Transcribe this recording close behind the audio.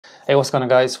Hey, what's going on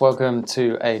guys? Welcome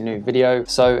to a new video.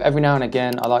 So every now and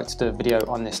again I like to do a video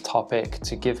on this topic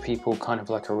to give people kind of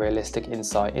like a realistic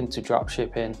insight into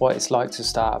dropshipping, what it's like to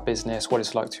start a business, what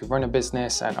it's like to run a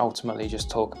business, and ultimately just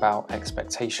talk about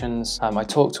expectations. I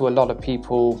talk to a lot of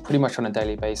people pretty much on a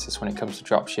daily basis when it comes to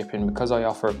dropshipping because I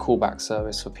offer a callback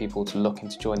service for people to look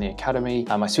into join the academy.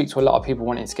 I speak to a lot of people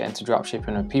wanting to get into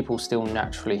dropshipping, and people still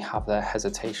naturally have their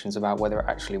hesitations about whether it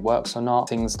actually works or not.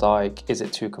 Things like, is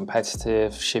it too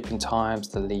competitive, shipping times,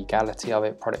 the legality of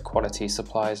it, product quality,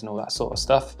 suppliers, and all that sort of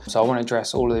stuff. So I want to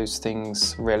address all of those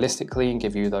things realistically and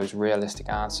give you those realistic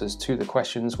answers to the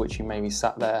questions which you may be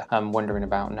sat there wondering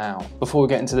about now. Before we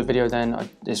get into the video then,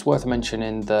 it's worth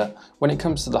mentioning that when it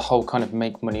comes to the whole kind of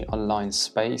make money online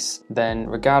space, then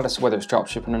regardless of whether it's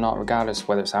dropshipping or not, regardless of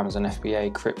whether it's Amazon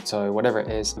FBA, crypto, whatever it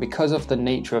is, because of the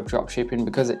nature of dropshipping,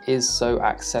 because it is so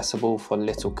accessible for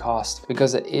little cost,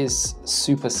 because it is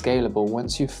super scalable,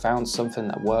 once you've found something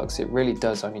that works, it really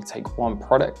does only take one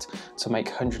product to make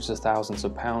hundreds of thousands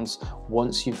of pounds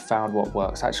once you've found what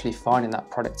works. Actually finding that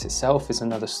product itself is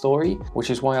another story,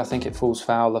 which is why I think it falls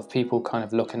foul of people kind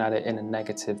of looking at it in a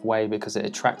negative way, because it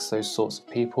attracts those sorts of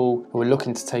people who are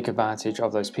looking to take advantage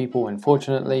of those people,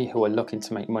 unfortunately, who are looking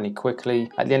to make money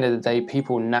quickly. At the end of the day,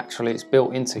 people naturally, it's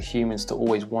built into humans to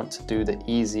always want to do the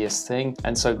easiest thing,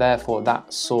 and so therefore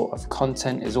that sort of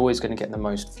content is always going to get the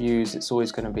most views, it's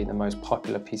always going to be the most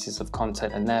popular pieces of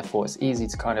content, and therefore it's easy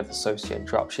to kind of associate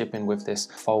dropshipping with this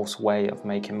false way of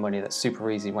making money that's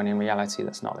super easy, when in reality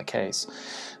that's not the case.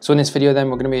 So in this video then,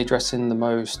 we're going to be addressing the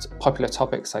most popular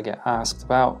topics I get asked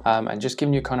about, and just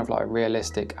giving you kind of like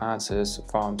realistic answers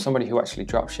from somebody who actually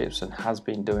dropships and has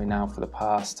been doing now for the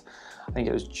past, I think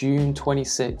it was June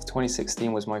 26th,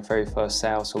 2016 was my very first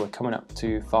sale, so we're coming up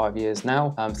to 5 years now.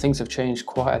 Things have changed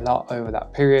quite a lot over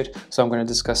that period, so I'm going to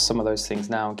discuss some of those things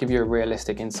now and give you a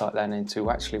realistic insight then into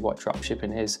actually what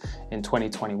dropshipping is in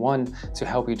 2021 to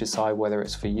help you decide whether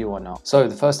it's for you or not. So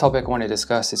the first topic I want to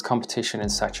discuss is competition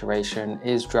and saturation.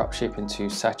 Is dropshipping too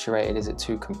saturated? Is it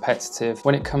too competitive?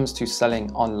 When it comes to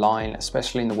selling online,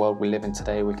 especially in the world we live in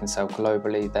today, we can sell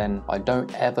globally, then I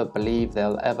don't ever believe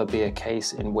there'll ever be a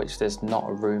case in which there's not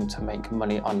a room to make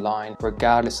money online,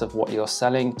 regardless of what you're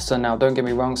selling. So now don't get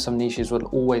me wrong, some niches will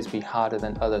always be harder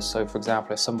than others. So for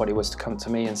example, if somebody was to come to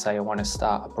me and say, I want to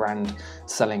start a brand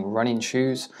selling running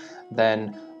shoes,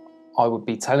 then I would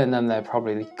be telling them they're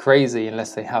probably crazy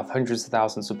unless they have hundreds of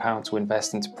thousands of pounds to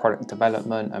invest into product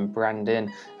development and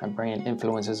branding and bringing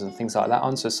influencers and things like that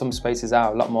on. So some spaces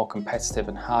are a lot more competitive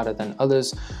and harder than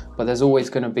others, but there's always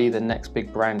going to be the next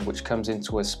big brand which comes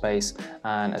into a space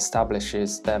and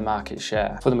establishes their market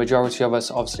share. For the majority of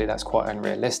us, obviously that's quite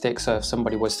unrealistic. So if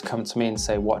somebody was to come to me and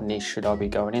say, what niche should I be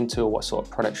going into, or what sort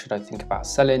of product should I think about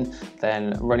selling,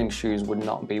 then running shoes would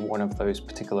not be one of those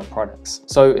particular products.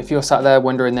 So if you're sat there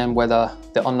wondering then whether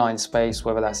the online space,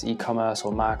 whether that's e-commerce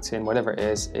or marketing, whatever it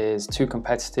is too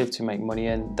competitive to make money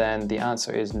in, then the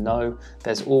answer is no.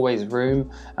 There's always room.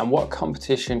 And what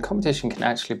competition can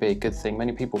actually be a good thing.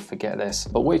 Many people forget this,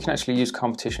 but what you can actually use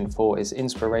competition for is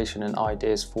inspiration and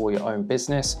ideas for your own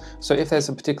business. So if there's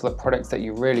a particular product that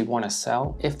you really want to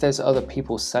sell, if there's other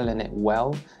people selling it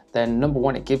well, then number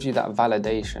one, it gives you that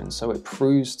validation. So it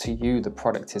proves to you the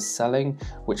product is selling,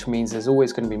 which means there's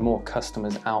always going to be more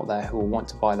customers out there who will want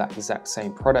to buy that exact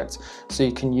same product. So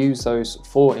you can use those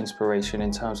for inspiration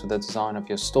in terms of the design of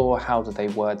your store. How do they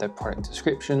word their product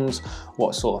descriptions?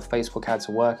 What sort of Facebook ads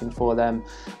are working for them?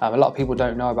 A lot of people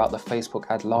don't know about the Facebook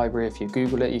ad library. If you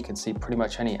Google it, you can see pretty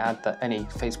much any ad that any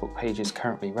Facebook page is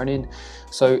currently running.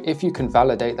 So if you can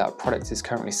validate that product is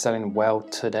currently selling well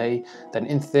today, then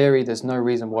in theory, there's no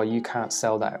reason why you can't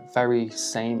sell that very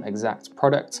same exact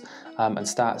product and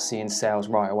start seeing sales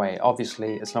right away.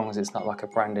 Obviously, as long as it's not like a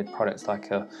branded product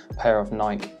like a pair of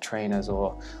Nike trainers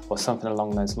or something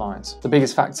along those lines. The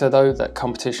biggest factor though that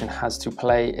competition has to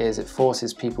play is it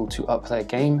forces people to up their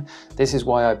game. This is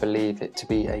why I believe it to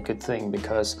be a good thing,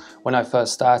 because when I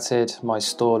first started, my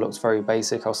store looked very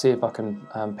basic. I'll see if I can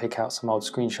pick out some old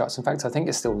screenshots. In fact, I think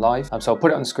it's still live. So I'll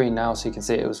put it on screen now so you can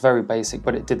see it. It was very basic,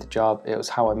 but it did the job. It was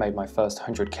how I made my first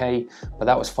 100K, but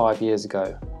that was 5 years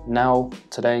ago. Now,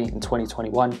 today in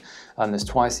 2021, there's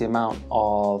twice the amount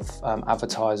of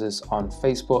advertisers on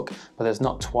Facebook, but there's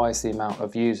not twice the amount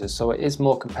of users. So it is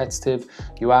more competitive.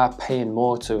 You are paying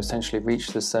more to essentially reach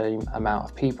the same amount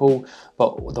of people.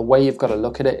 But the way you've got to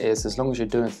look at it is, as long as you're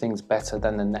doing things better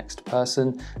than the next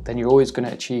person, then you're always going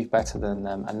to achieve better than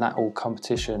them. And that all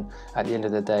competition at the end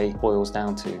of the day boils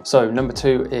down to. So number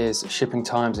two is shipping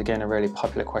times. Again, a really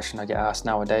popular question I get asked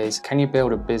nowadays. Can you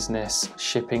build a business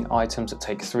shipping items that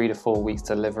take 3 to 4 weeks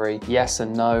delivery. Yes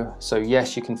and no. So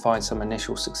yes, you can find some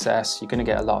initial success. You're going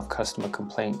to get a lot of customer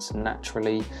complaints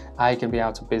naturally. Are you going to be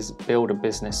able to build a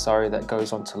business, that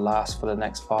goes on to last for the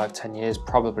next 5-10 years?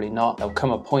 Probably not. There'll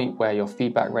come a point where your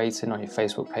feedback rating on your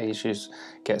Facebook pages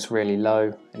gets really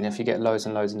low, and if you get loads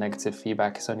and loads of negative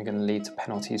feedback, it's only going to lead to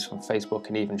penalties from Facebook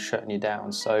and even shutting you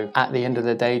down. So at the end of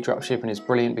the day, dropshipping is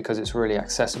brilliant because it's really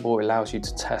accessible. It allows you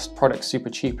to test products super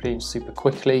cheaply and super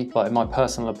quickly. But in my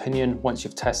personal opinion, once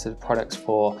you've tested products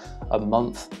for a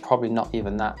month, probably not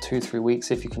even that, 2-3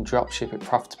 weeks, if you can dropship it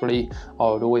profitably, I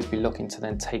would always be looking to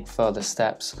then take further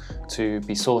steps to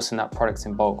be sourcing that product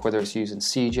in bulk, whether it's using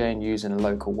CJ and using a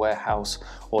local warehouse,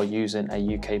 or using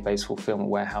a UK-based fulfillment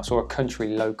warehouse, or a country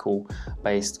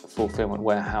local-based fulfillment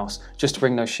warehouse, just to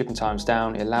bring those shipping times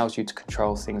down. It allows you to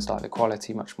control things like the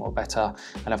quality much more better.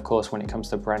 And of course, when it comes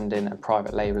to branding and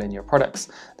private labeling your products,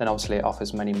 then obviously it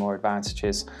offers many more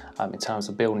advantages in terms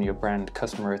of building your brand,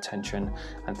 customer retention,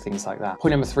 and things like that.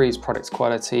 Point number 3 is product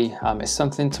quality. It's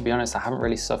something, to be honest, I haven't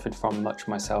really suffered from much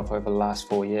myself over the last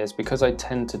 4 years, because I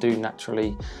tend to do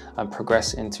naturally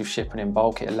progress into shipping in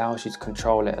bulk. It allows you to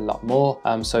control it a lot more.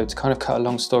 So to kind of cut a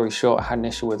long story short, I had an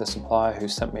issue with a supplier who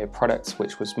sent me a product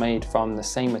which was made from the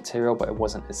same material, but it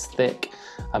wasn't as thick.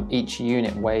 Each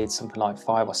unit weighed something like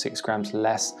 5 or 6 grams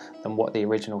less than what the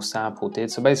original sample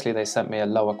did. So basically they sent me a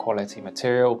lower quality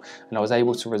material, and I was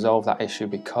able to resolve that issue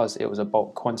because it was a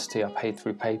bulk quantity. I paid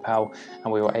through PayPal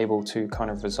and we were able to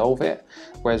kind of resolve it.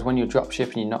 Whereas when you're drop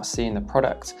shipping, you're not seeing the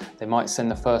product. They might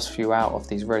send the first few out of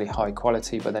these really high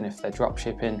quality, but then if they're drop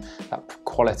shipping, that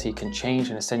quality can change,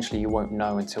 and essentially you won't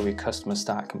know until your customers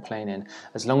start complaining.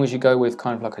 As long as you go with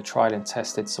kind of like a tried and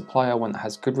tested supplier, one that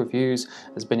has good reviews,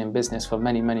 has been in business for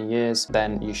many years,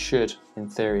 then you should in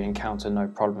theory encounter no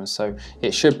problems. So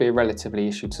it should be a relatively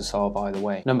easy to solve either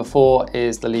way. Number 4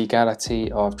 is the legality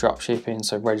of dropshipping.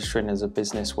 So registering as a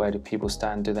business, where do people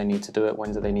stand? Do they need to do it?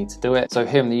 When do they need to do it? So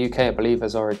here in the UK, I believe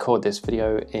as I record this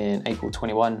video in April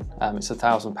 21, it's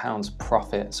 £1,000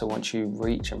 profit. So once you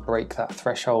reach and break that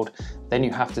threshold, then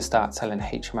you have to start telling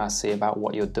HMRC about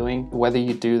what you're doing. Whether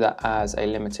you do that as a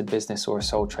limited business or a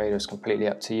sole trader is completely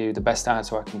up to you. The best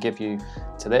answer I can give you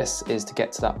to this is to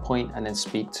get to that point and then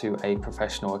speak to a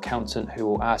professional accountant who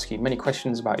will ask you many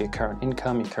questions about your current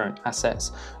income, your current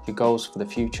assets, your goals for the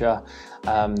future,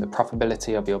 the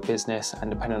profitability of your business,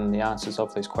 and depending on the answers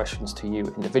of those questions to you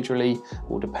individually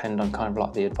will depend on kind of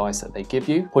like the advice that they give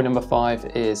you. Point number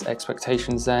 5 is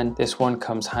expectations then. This one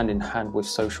comes hand in hand with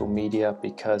social media,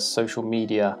 because social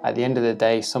media, at the end of the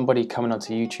day, somebody coming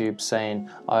onto YouTube saying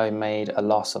I made a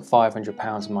loss of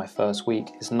 £500 in my first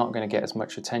week is not going to get as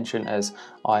much attention as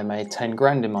I made 10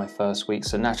 grand in my first week.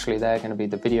 So naturally they're going to be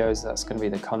the videos, that's going to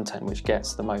be the content which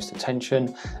gets the most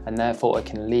attention, and therefore it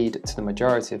can lead to the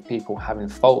majority of people having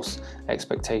false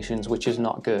expectations, which is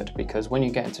not good. Because when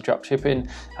you get into dropshipping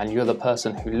and you're the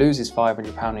person who loses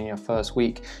 £500 in your first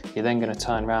week, you're then going to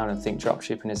turn around and think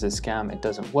dropshipping is a scam, it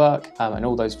doesn't work, and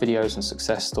all those videos and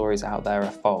success stories out there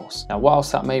are false. Now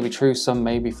whilst that may be true, some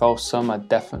may be false, some are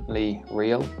definitely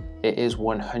real. It is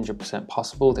 100%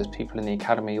 possible. There's people in the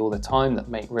academy all the time that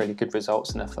make really good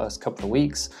results in the first couple of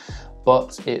weeks,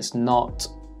 but it's not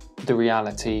the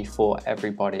reality for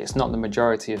everybody. It's not the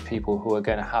majority of people who are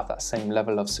going to have that same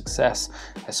level of success,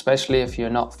 especially if you're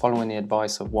not following the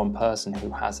advice of one person who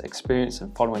has experience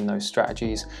and following those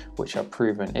strategies which are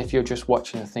proven. If you're just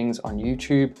watching things on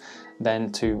YouTube,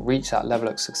 then to reach that level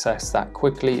of success that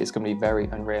quickly is going to be very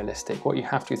unrealistic. What you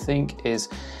have to think is,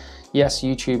 yes,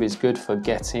 YouTube is good for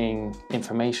getting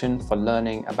information, for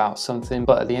learning about something,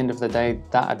 but at the end of the day,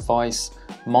 that advice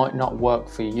might not work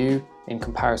for you in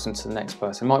comparison to the next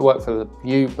person. It might work for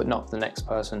you, but not for the next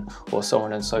person, or so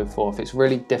on and so forth. It's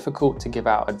really difficult to give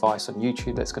out advice on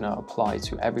YouTube that's going to apply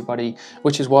to everybody,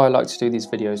 which is why I like to do these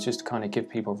videos, just to kind of give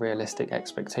people realistic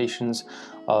expectations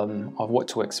of what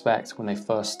to expect when they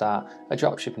first start a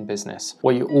dropshipping business.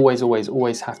 What you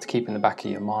always have to keep in the back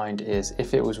of your mind is,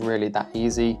 if it was really that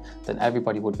easy, then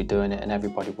everybody would be doing it and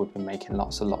everybody would be making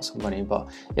lots and lots of money. But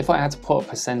if I had to put a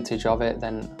percentage of it,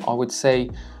 then I would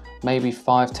say maybe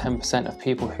 5-10% of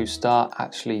people who start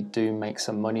actually do make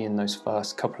some money in those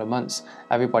first couple of months.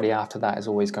 Everybody after that is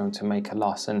always going to make a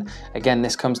loss. And again,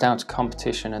 this comes down to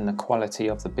competition and the quality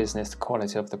of the business, the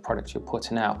quality of the product you're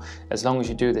putting out. As long as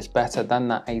you do this better than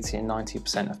that 80 and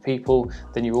 90% of people,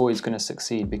 then you're always going to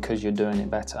succeed because you're doing it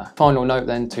better. Final note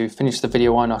then, to finish the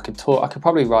video on, I could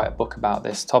probably write a book about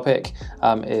this topic,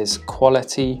 is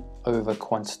quality over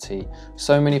quantity.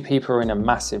 So many people are in a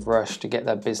massive rush to get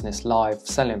their business live,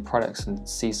 selling products and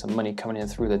see some money coming in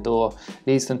through the door. It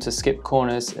leads them to skip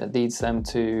corners, it leads them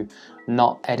to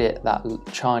not edit that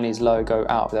Chinese logo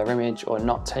out of their image, or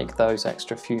not take those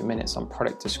extra few minutes on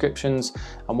product descriptions.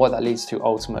 And what that leads to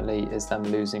ultimately is them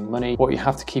losing money. What you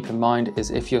have to keep in mind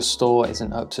is if your store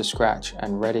isn't up to scratch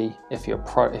and ready, if you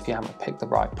haven't picked the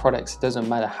right products, it doesn't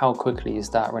matter how quickly you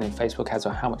start running Facebook ads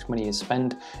or how much money you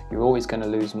spend, you're always going to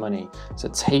lose money. So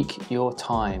take your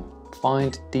time.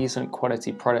 Find decent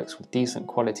quality products with decent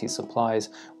quality supplies,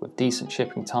 with decent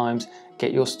shipping times.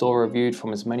 Get your store reviewed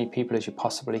from as many people as you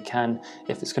possibly can.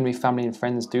 If it's going to be family and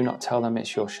friends, do not tell them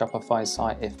it's your Shopify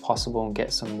site if possible, and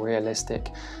get some realistic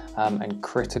and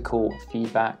critical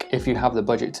feedback. If you have the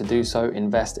budget to do so,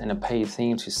 invest in a paid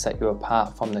theme to set you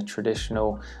apart from the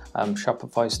traditional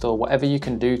Shopify store. Whatever you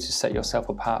can do to set yourself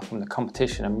apart from the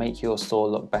competition and make your store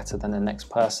look better than the next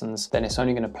person's, then it's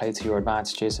only going to play to your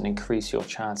advantages and increase your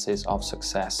chances of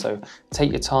success. So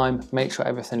take your time, make sure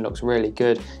everything looks really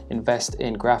good, invest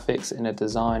in graphics, in a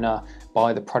designer,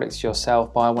 buy the products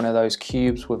yourself, buy one of those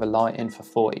cubes with a light in for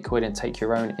 40 quid and take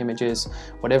your own images.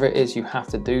 Whatever it is you have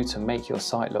to do to make your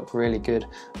site look really good,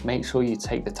 make sure you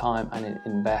take the time and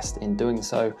invest in doing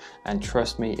so, and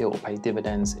trust me, it will pay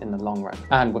dividends in the long run.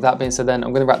 And with that being said, then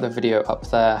I'm going to wrap the video up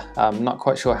there. I'm not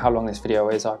quite sure how long this video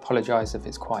is. I apologize if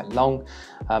it's quite long.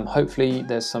 Hopefully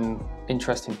there's some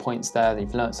interesting points there that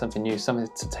you've learned something new, something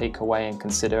to take away and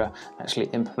consider, actually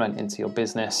implement into your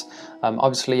business.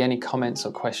 Obviously any comments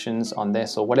or questions on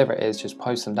this or whatever it is, just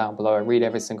post them down below. I read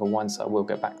every single one, so I will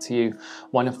get back to you.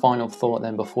 One final thought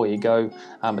then before you go,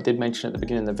 I did mention at the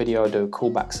beginning of the video, I do a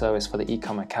callback service for the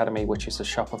Ecom Academy, which is a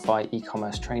Shopify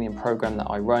e-commerce training program that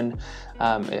I run.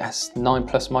 It has 9+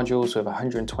 modules with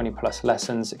 120+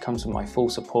 lessons. It comes with my full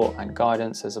support and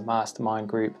guidance as a mastermind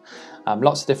group.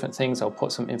 Lots of different things. I'll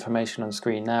put some information on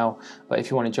screen now, but if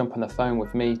you want to jump on the phone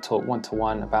with me, talk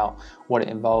one-to-one about what it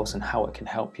involves and how it can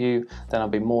help you, then I'll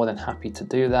be more than happy to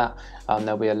do that.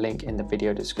 There'll be a link in the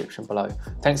video description below.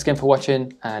 Thanks again for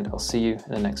watching, and I'll see you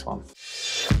in the next one.